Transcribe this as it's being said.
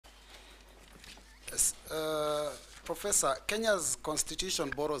Professor, Kenya's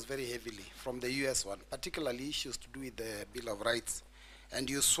constitution borrows very heavily from the US one, particularly issues to do with the Bill of Rights. And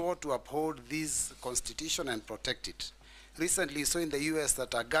you swore to uphold this constitution and protect it. Recently, you saw in the US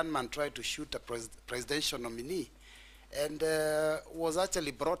that a gunman tried to shoot a presidential nominee and was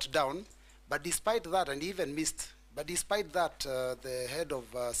actually brought down, but despite that, and even missed, but despite that, the head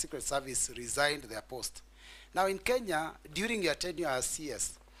of Secret Service resigned their post. Now in Kenya, during your tenure as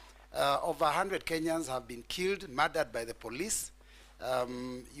CS, over 100 Kenyans have been killed, murdered by the police.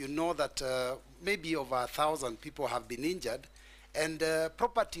 You know that maybe over 1,000 people have been injured, and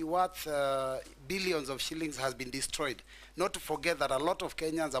property worth billions of shillings has been destroyed. Not to forget that a lot of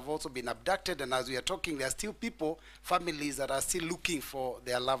Kenyans have also been abducted, and as we are talking, there are still people, families that are still looking for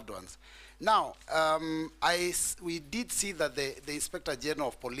their loved ones. Now, we did see that the Inspector General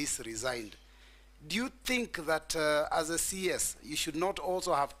of Police resigned. Do you think that as a CS, you should not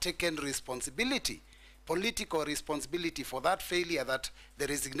also have taken responsibility, political responsibility for that failure that the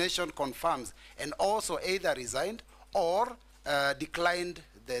resignation confirms, and also either resigned or declined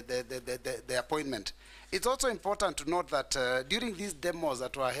the appointment? It's also important to note that during these demos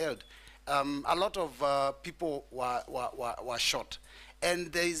that were held, a lot of people were shot.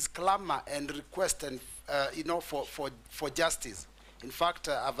 And there is clamor and request and, for justice. In fact,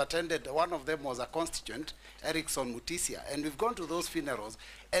 I've attended, one of them was a constituent, Erickson Mutisia, and we've gone to those funerals,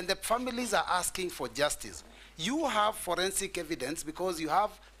 and the families are asking for justice. You have forensic evidence because you have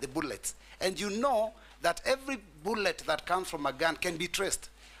the bullets, and you know that every bullet that comes from a gun can be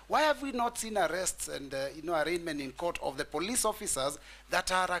traced. Why have we not seen arrests and arraignment in court of the police officers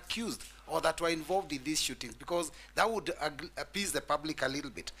that are accused or that were involved in these shootings? Because that would appease the public a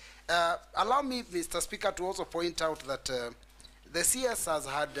little bit. Allow me, Mr. Speaker, to also point out that the CS has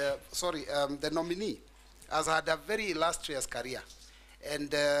had, the nominee has had a very illustrious career. And,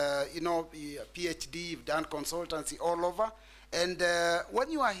 PhD, you've done consultancy all over. And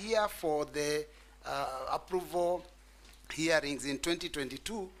when you are here for the approval hearings in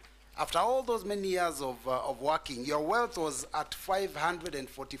 2022, after all those many years of working, your wealth was at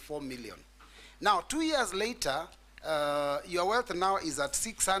 544 million. Now, 2 years later, your wealth now is at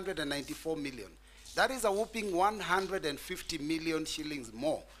 694 million. That is a whopping 150 million shillings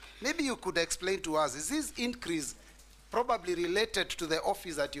more. Maybe you could explain to us, is this increase probably related to the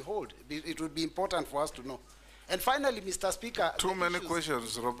office that you hold? It would be important for us to know. And finally, Mr. Speaker. Too many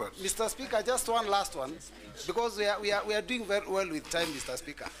questions, Robert. Mr. Speaker, just one last one, because we are doing very well with time, Mr.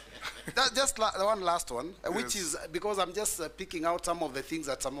 Speaker. Just one last one, which is because I'm just picking out some of the things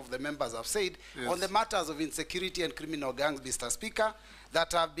that some of the members have said on the matters of insecurity and criminal gangs, Mr. Speaker,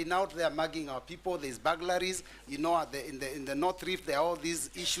 that have been out there mugging our people. There's burglaries, in the North Rift, there are all these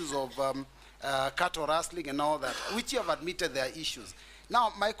issues of cattle rustling and all that, which you have admitted there are issues.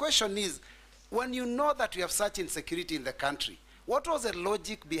 Now, my question is, when you know that we have such insecurity in the country, what was the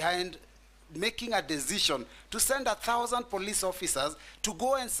logic behind making a decision to send 1,000 police officers to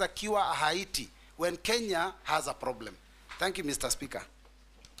go and secure Haiti when Kenya has a problem? Thank you, Mr. Speaker.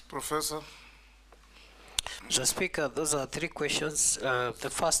 Professor. Mr. Speaker, those are 3 questions. The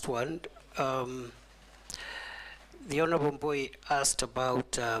first one, the Honorable Mbui asked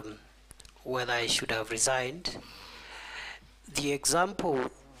about whether I should have resigned. The example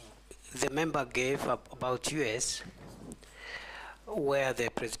the member gave about US, where the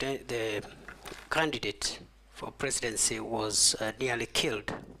candidate for presidency was nearly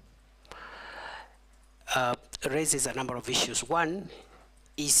killed, raises a number of issues. One,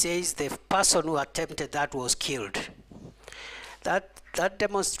 he says the person who attempted that was killed. That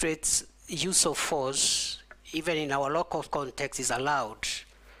demonstrates use of force, even in our local context, is allowed,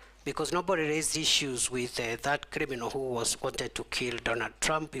 because nobody raised issues with that criminal who was wanted to kill Donald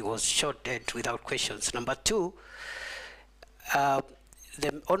Trump. He was shot dead without questions. Number 2,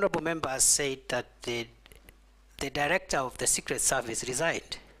 the honorable member has said that the director of the Secret Service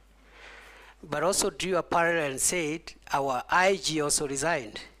resigned, but also drew a parallel and said our IG also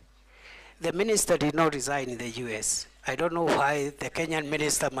resigned. The minister did not resign in the US. I don't know why the Kenyan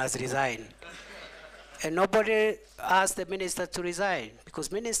minister must resign. And nobody asked the minister to resign,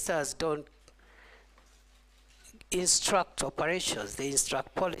 because ministers don't instruct operations, they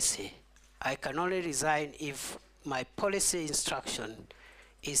instruct policy. I can only resign if my policy instruction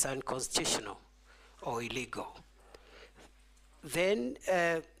is unconstitutional or illegal. Then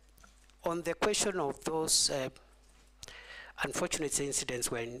on the question of those unfortunate incidents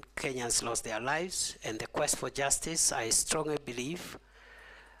when Kenyans lost their lives and the quest for justice, I strongly believe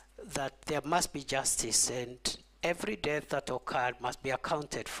that there must be justice, and every death that occurred must be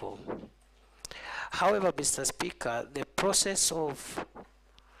accounted for. However, Mr. Speaker, the process of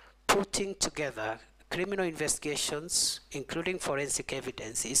putting together criminal investigations, including forensic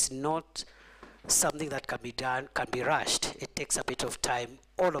evidence, is not something that can be done, can be rushed. It takes a bit of time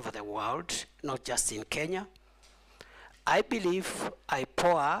all over the world, not just in Kenya. I believe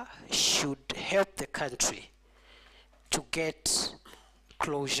IPOA should help the country to get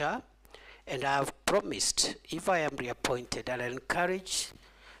closure, and I have promised, if I am reappointed, I'll encourage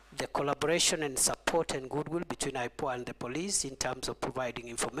the collaboration and support and goodwill between IPOA and the police in terms of providing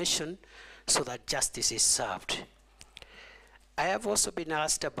information so that justice is served. I have also been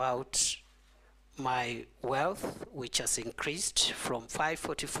asked about my wealth, which has increased from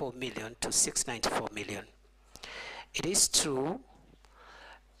 544 million to 694 million. It is true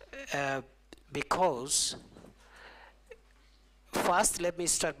because, first, let me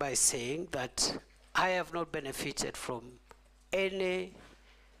start by saying that I have not benefited from any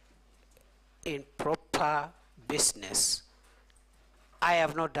improper business. I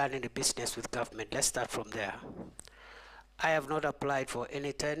have not done any business with government. Let's start from there. I have not applied for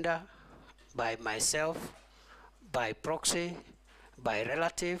any tender by myself, by proxy, by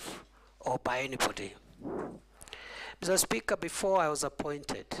relative, or by anybody. Mr. Speaker, before I was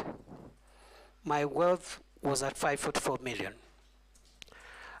appointed, my wealth was at 544 million.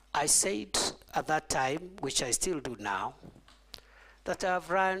 I said at that time, which I still do now, that I've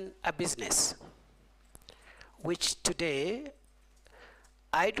run a business, which today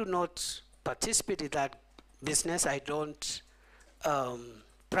I do not participate in that business. I don't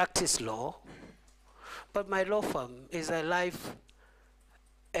practice law, but my law firm is alive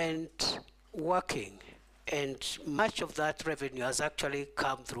and working, and much of that revenue has actually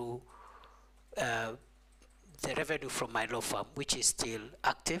come through the revenue from my law firm, which is still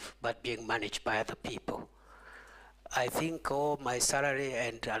active but being managed by other people. I think all my salary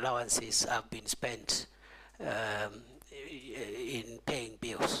and allowances have been spent in paying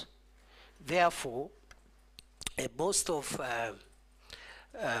bills. Therefore, most of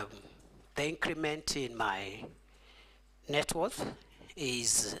the increment in my net worth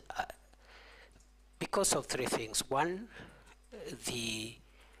is because of three things. One, the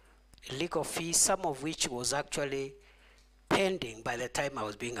legal fees, some of which was actually pending by the time I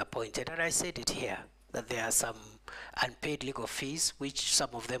was being appointed, and I said it here, that there are some unpaid legal fees, which some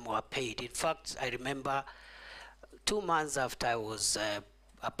of them were paid. In fact, I remember 2 months after I was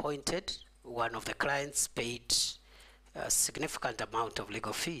appointed, one of the clients paid a significant amount of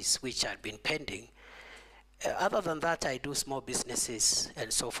legal fees, which had been pending. Other than that, I do small businesses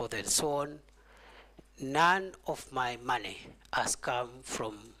and so forth and so on. None of my money has come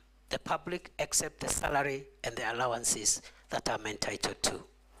from the public except the salary and the allowances that I'm entitled to.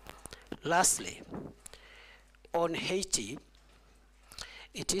 Lastly, on Haiti,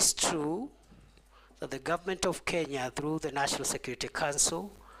 it is true that the government of Kenya, through the National Security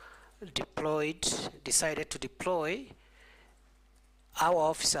Council, decided to deploy our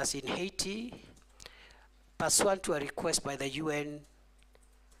officers in Haiti pursuant to a request by the UN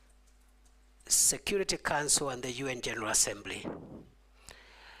Security Council and the UN General Assembly.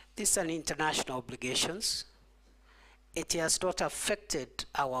 These are international obligations. It has not affected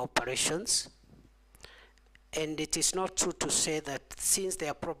our operations, and it is not true to say that since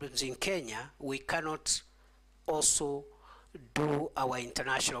there are problems in Kenya, we cannot also do our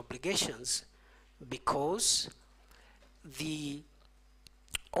international obligations, because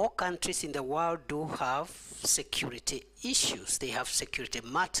all countries in the world do have security issues. They have security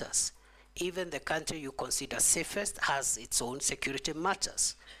matters. Even the country you consider safest has its own security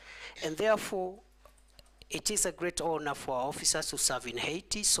matters. And therefore, it is a great honor for our officers to serve in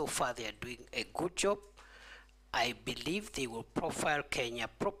Haiti. So far, they are doing a good job. I believe they will profile Kenya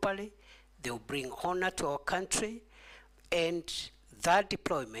properly. They will bring honor to our country. And that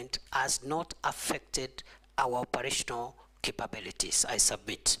deployment has not affected our operational capabilities. I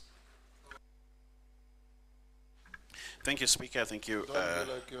submit. Thank you, Speaker. Thank you. Don't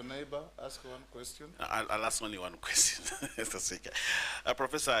be like your neighbor. Ask one question. I'll ask only one question, Mr. Speaker.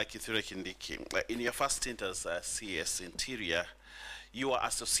 Professor Kithure Kindiki, in your first stint as CS Interior, you are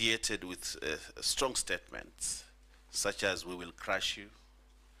associated with strong statements, such as "we will crush you,"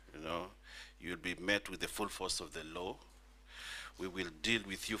 you'll be met with the full force of the law, "we will deal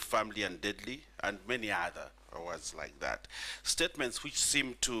with you firmly and deadly," and many other words like that. Statements which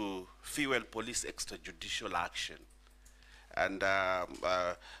seem to fuel police extrajudicial action. And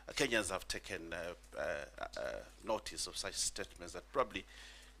Kenyans have taken notice of such statements that probably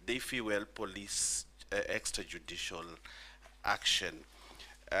they fuel police extrajudicial action.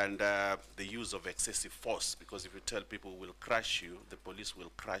 and the use of excessive force, because if you tell people we'll crush you, the police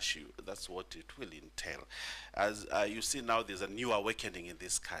will crush you, that's what it will entail. As you see now, there's a new awakening in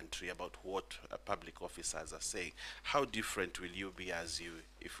this country about what public officers are saying. How different will you be as you,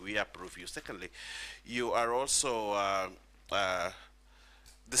 if we approve you? Secondly, you are also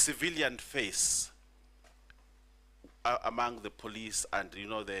the civilian face among the police and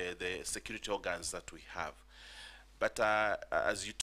the security organs that we have. But as you